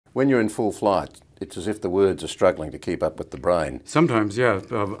When you're in full flight, it's as if the words are struggling to keep up with the brain. Sometimes, yeah.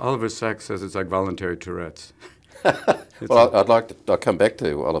 Oliver Sacks says it's like voluntary Tourette's. Well, I'll come back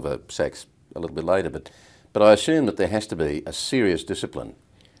to Oliver Sacks a little bit later, but I assume that there has to be a serious discipline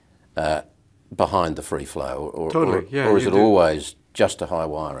behind the free flow, Totally, yeah, or is you it do. always just a high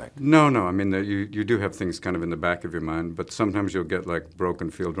wire act? No, no. I mean, you do have things kind of in the back of your mind, but sometimes you'll get like broken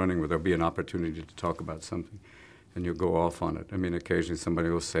field running where there'll be an opportunity to talk about something, and you'll go off on it. I mean, occasionally somebody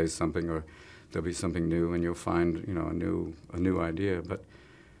will say something, or there'll be something new, and you'll find a new idea. But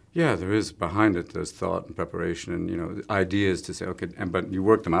yeah, there is behind it. There's thought and preparation, and ideas to say okay, but you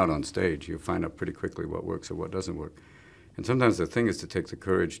work them out on stage. You find out pretty quickly what works or what doesn't work. And sometimes the thing is to take the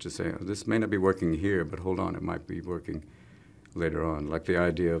courage to say, oh, this may not be working here, but hold on, it might be working later on. Like the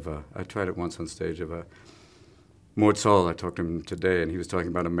idea of, I tried it once on stage of Mort Saul. I talked to him today, and he was talking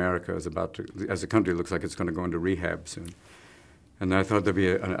about America as a country, looks like it's going to go into rehab soon. And I thought there'd be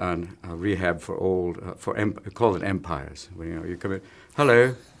a rehab for call it empires. When, you come in,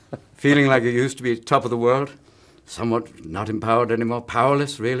 hello, feeling like you used to be top of the world, somewhat not empowered anymore,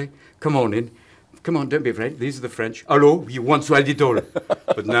 powerless, really? Come on in. Come on, don't be afraid. These are the French. Allô, we once were the dollar.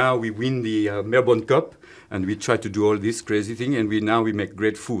 But now we win the Melbourne Cup, and we try to do all this crazy thing, and now we make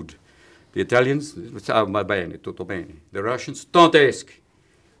great food. The Italians, va bene, tutto bene. The Russians, tantesque.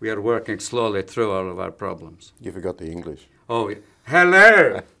 We are working slowly through all of our problems. You forgot the English. Oh, yeah.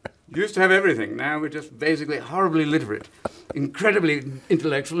 Hello! Used to have everything. Now we're just basically horribly literate, incredibly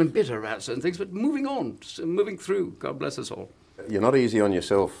intellectual and bitter about certain things, but moving on, moving through. God bless us all. You're not easy on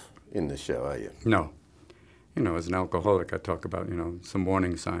yourself in this show, are you? No. As an alcoholic, I talk about, some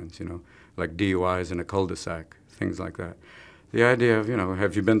warning signs, like DUIs in a cul-de-sac, things like that. The idea of,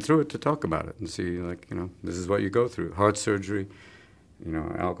 have you been through it to talk about it and see, this is what you go through. Heart surgery,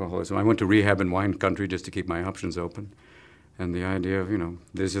 alcoholism. I went to rehab in wine country just to keep my options open. And the idea of,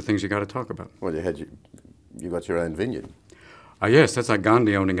 these are things you got to talk about. Well, you got your own vineyard. Yes, that's like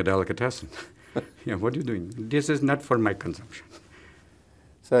Gandhi owning a delicatessen. What are you doing? This is not for my consumption.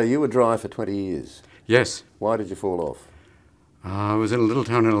 So you were dry for 20 years. Yes. Why did you fall off? I was in a little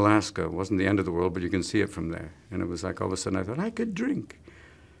town in Alaska. It wasn't the end of the world, but you can see it from there. And it was like all of a sudden I thought, I could drink.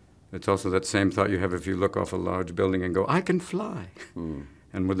 It's also that same thought you have if you look off a large building and go, I can fly.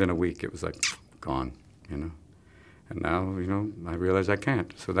 And within a week it was like, gone, And now, I realize I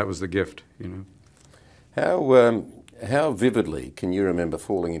can't. So that was the gift, How vividly can you remember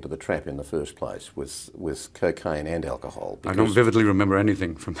falling into the trap in the first place with cocaine and alcohol? I don't vividly remember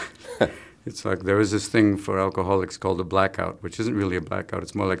anything from that. It's like there is this thing for alcoholics called a blackout, which isn't really a blackout.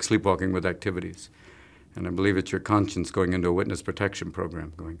 It's more like sleepwalking with activities. And I believe it's your conscience going into a witness protection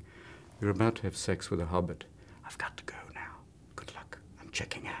program going, you're about to have sex with a hobbit. I've got to go now. Good luck. I'm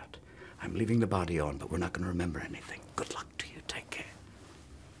checking out. I'm leaving the body on, but we're not going to remember anything. Good luck to you. Take care.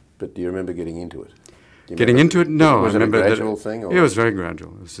 But do you remember getting into it? Getting into it? No. Was I it a remember gradual thing? Or? It was very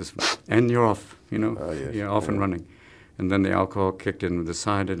gradual. It was just, and you're off, Oh, yes. You're off and running. And then the alcohol kicked in,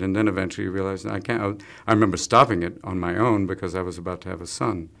 decided, and then eventually you realized, I can't. I remember stopping it on my own because I was about to have a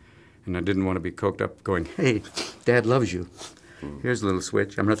son. And I didn't want to be coked up going, hey, Dad loves you. Here's a little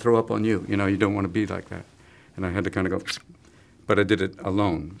switch. I'm going to throw up on you. You don't want to be like that. And I had to kind of go, but I did it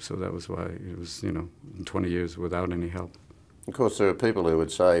alone. So that was why it was, 20 years without any help. Of course, there are people who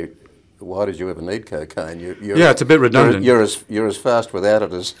would say, why did you ever need cocaine? Yeah, it's a bit redundant. You're as fast without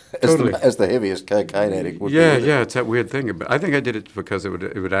it as Totally. as the heaviest cocaine addict would be. Yeah, it's that weird thing. But I think I did it because it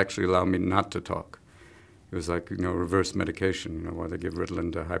would actually allow me not to talk. It was like, reverse medication. Why they give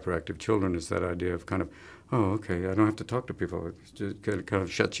Ritalin to hyperactive children is that idea of kind of, oh, okay, I don't have to talk to people. It just kind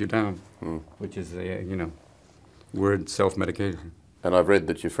of shuts you down, which is the, word self-medication. And I've read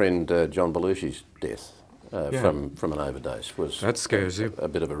that your friend John Belushi's death from an overdose was that scares you. A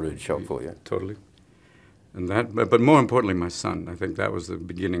bit of a rude shock for you. Totally. And that, but more importantly, my son. I think that was the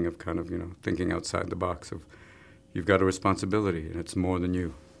beginning of kind of, thinking outside the box of you've got a responsibility and it's more than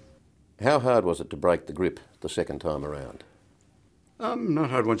you. How hard was it to break the grip the second time around? Not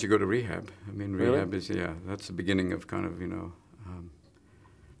hard once you go to rehab. I mean, rehab Really? is, that's the beginning of kind of,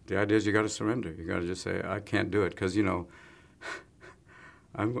 the idea is you got to surrender. You got to just say, I can't do it. Because,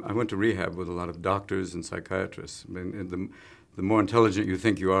 I went to rehab with a lot of doctors and psychiatrists. I mean, the more intelligent you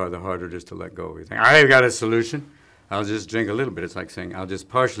think you are, the harder it is to let go. You think, I've got a solution. I'll just drink a little bit. It's like saying, I'll just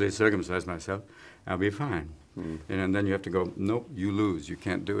partially circumcise myself. I'll be fine. And then you have to go, nope, you lose. You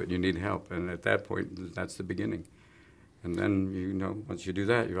can't do it. You need help. And at that point, that's the beginning. And then, once you do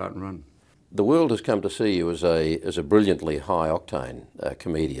that, you're out and run. The world has come to see you as a brilliantly high-octane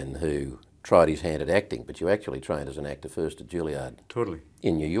comedian who tried his hand at acting, but you actually trained as an actor first at Juilliard Totally.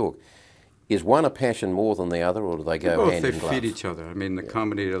 in New York. Is one a passion more than the other, or do they go hand in glove? They feed each other. I mean, the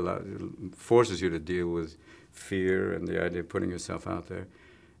comedy forces you to deal with fear and the idea of putting yourself out there.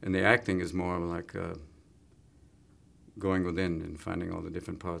 And the acting is more like going within and finding all the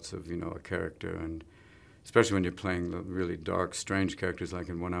different parts of, a character. And especially when you're playing the really dark, strange characters like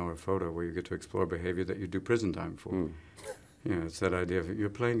in 1 Hour Photo, where you get to explore behavior that you do prison time for. Mm. It's that idea of you're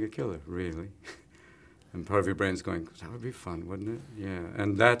playing a killer, really. And part of your brain's going, that would be fun, wouldn't it? Yeah,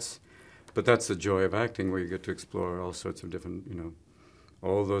 and that's the joy of acting, where you get to explore all sorts of different,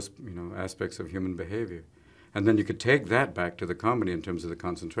 all those, aspects of human behavior. And then you could take that back to the comedy in terms of the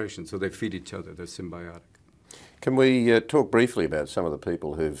concentration. So they feed each other, they're symbiotic. Can we talk briefly about some of the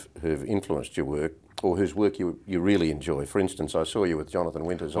people who've influenced your work, or whose work you really enjoy? For instance, I saw you with Jonathan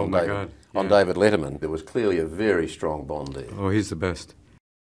Winters on David Letterman. There was clearly a very strong bond there. Oh, he's the best.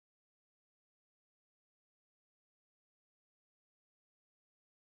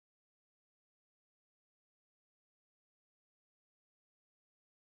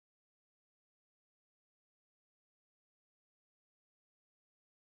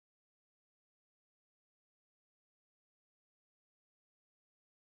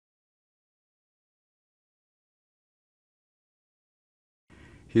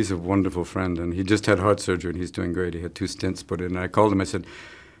 He's a wonderful friend, and he just had heart surgery, and he's doing great. He had 2 stents put in. And I called him. I said,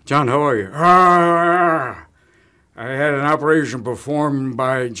 John, how are you? I had an operation performed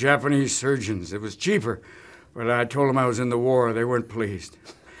by Japanese surgeons. It was cheaper, but I told them I was in the war. They weren't pleased.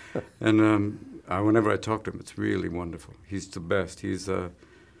 And whenever I talk to him, it's really wonderful. He's the best. He's,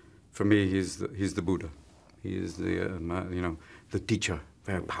 for me, he's the Buddha. He is the teacher,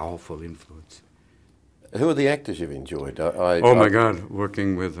 very powerful influence. Who are the actors you've enjoyed? My God,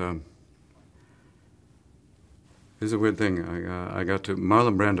 working with... Here's a weird thing. I got to...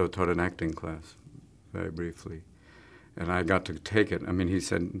 Marlon Brando taught an acting class, very briefly. And I got to take it. I mean, he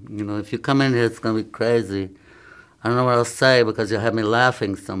said, if you come in here, it's going to be crazy. I don't know what I'll say because you'll have me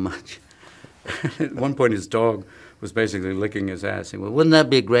laughing so much. At one point, his dog was basically licking his ass. He went, wouldn't that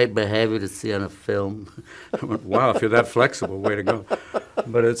be a great behavior to see on a film? I went, wow, if you're that flexible, way to go.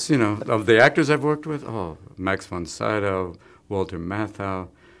 But it's, of the actors I've worked with, Max von Sydow, Walter Matthau,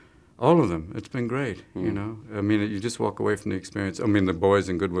 all of them. It's been great, I mean, you just walk away from the experience. I mean, the boys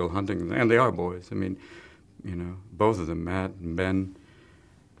in Good Will Hunting, and they are boys. I mean, both of them, Matt and Ben.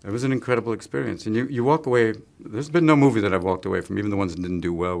 It was an incredible experience. And you walk away, there's been no movie that I've walked away from, even the ones that didn't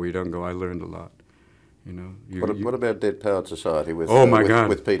do well, where you don't go, I learned a lot. What about Dead Poet Society with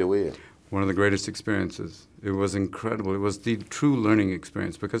Peter Weir? One of the greatest experiences. It was incredible. It was the true learning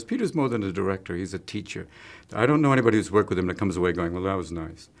experience, because Peter's more than a director. He's a teacher. I don't know anybody who's worked with him that comes away going, well, that was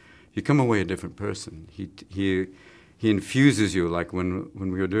nice. You come away a different person. He infuses you. Like when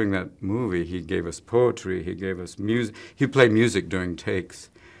we were doing that movie, he gave us poetry. He gave us music. He played music during takes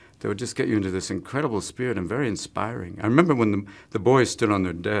that would just get you into this incredible spirit and very inspiring. I remember when the boys stood on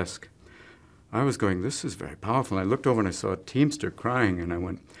their desk, I was going, this is very powerful. And I looked over and I saw a Teamster crying, and I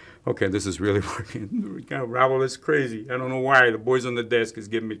went, okay, this is really working. Ravel is crazy. I don't know why. The boys on the desk is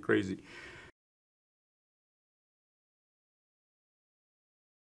getting me crazy.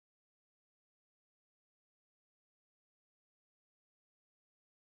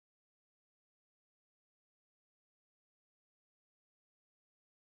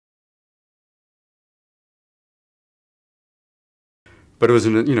 But it was,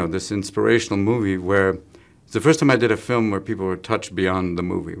 this inspirational movie where it's the first time I did a film where people were touched beyond the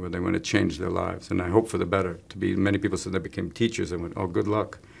movie, where they want to change their lives. And I hope for the better. Many people said they became teachers. I went, oh, good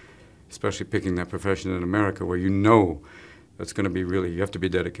luck, especially picking that profession in America where that's going to be really, you have to be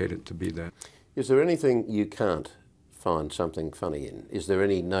dedicated to be that. Is there anything you can't find something funny in? Is there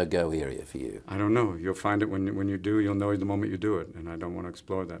any no-go area for you? I don't know. You'll find it when you do. You'll know the moment you do it. And I don't want to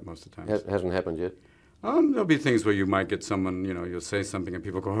explore that most of the time. Hasn't happened yet? There'll be things where you might get someone, you'll say something and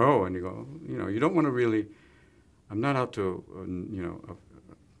people go, oh, and you go, you don't want to really, I'm not out to,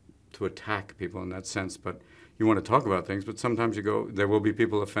 to attack people in that sense, but you want to talk about things, but sometimes you go, there will be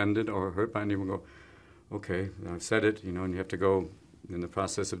people offended or hurt by it, and you will go, okay, I've said it, and you have to go in the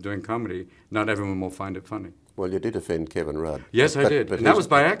process of doing comedy. Not everyone will find it funny. Well, you did offend Kevin Rudd. Yes, I did, and that was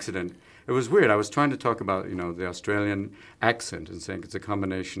by accident. It was weird. I was trying to talk about, the Australian accent and saying it's a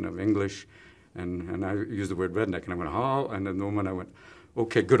combination of English and I used the word redneck, and I went, oh, and then the woman I went,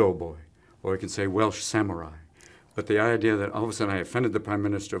 okay, good old boy. Or I can say Welsh samurai. But the idea that all of a sudden I offended the Prime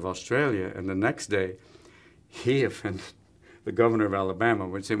Minister of Australia, and the next day he offended the governor of Alabama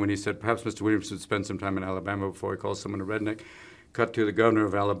when he said perhaps Mr. Williams should spend some time in Alabama before he calls someone a redneck. Cut to the governor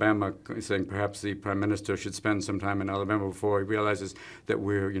of Alabama saying perhaps the prime minister should spend some time in Alabama before he realizes that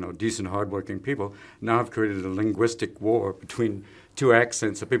we're, decent, hardworking people. Now I've created a linguistic war between two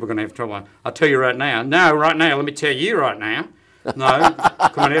accents, so people are going to have trouble. I'll tell you right now. No, right now. Let me tell you right now. No,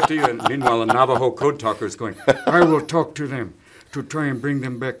 coming after you. And meanwhile, a Navajo code talker is going, I will talk to them to try and bring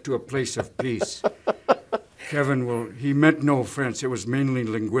them back to a place of peace. Kevin he meant no offense. It was mainly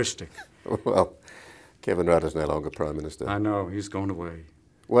linguistic. Well, Kevin Rudd is no longer Prime Minister. I know, he's going away.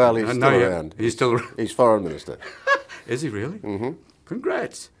 Well, he's still around. He's still around. He's Foreign Minister. Is he really? Mm-hmm.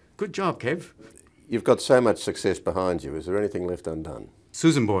 Congrats. Good job, Kev. You've got so much success behind you. Is there anything left undone?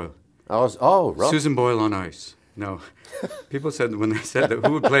 Susan Boyle. Right. Susan Boyle on ice. No. People said, when they said that,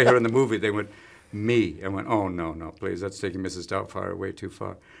 who would play her in the movie, they went, me. I went, oh, no, please, that's taking Mrs. Doubtfire way too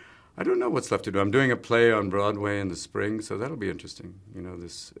far. I don't know what's left to do. I'm doing a play on Broadway in the spring, so that'll be interesting. You know,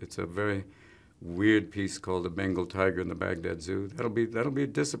 it's a very weird piece called The Bengal Tiger in the Baghdad Zoo. That'll be a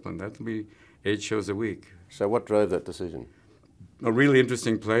discipline. That'll be 8 shows a week. So what drove that decision? A really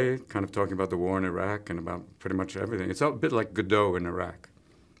interesting play, kind of talking about the war in Iraq and about pretty much everything. It's a bit like Godot in Iraq,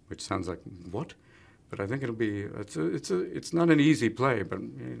 which sounds like, what? But I think it's not an easy play, but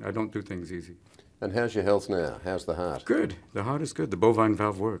I don't do things easy. And how's your health now? How's the heart? Good. The heart is good. The bovine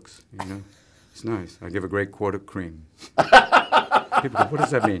valve works. You know, it's nice. I give a great quart of cream. People go, what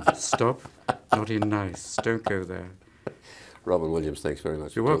does that mean? Stop. Naughty and nice. Don't go there. Robin Williams, thanks very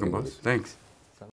much. You're welcome, boss. Thanks.